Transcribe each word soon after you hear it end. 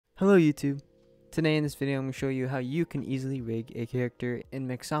Hello YouTube! Today in this video I'm going to show you how you can easily rig a character in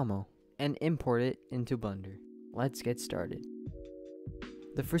Mixamo and import it into Blender. Let's get started.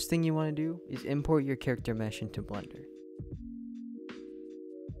 The first thing you want to do is import your character mesh into Blender.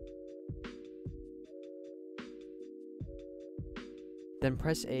 Then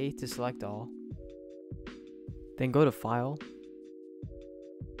press A to select all. Then go to File,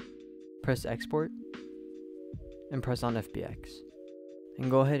 press Export, and press on FBX. And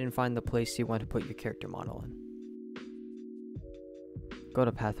go ahead and find the place you want to put your character model in. Go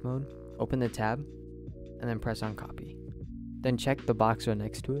to Path Mode, open the tab, and then press on Copy. Then check the box right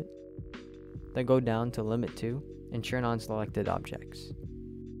next to it. Then go down to Limit To and turn on selected objects.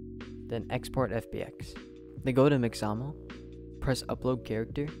 Then export FBX. Then go to Mixamo, press Upload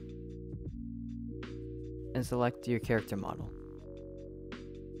Character, and select your character model.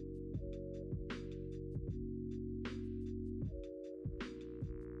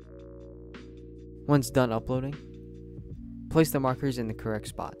 Once done uploading, place the markers in the correct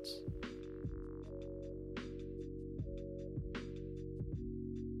spots.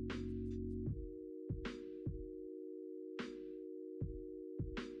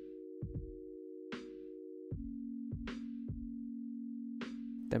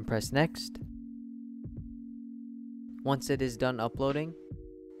 Then press Next. Once it is done uploading,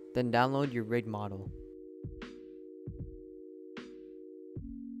 then download your rigged model.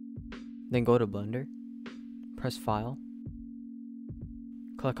 Then go to Blender, press File,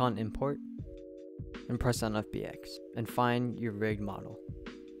 click on Import, and press on FBX, and find your rigged model.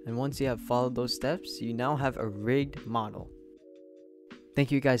 And once you have followed those steps, you now have a rigged model.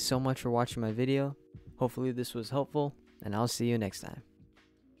 Thank you guys so much for watching my video. Hopefully this was helpful, and I'll see you next time.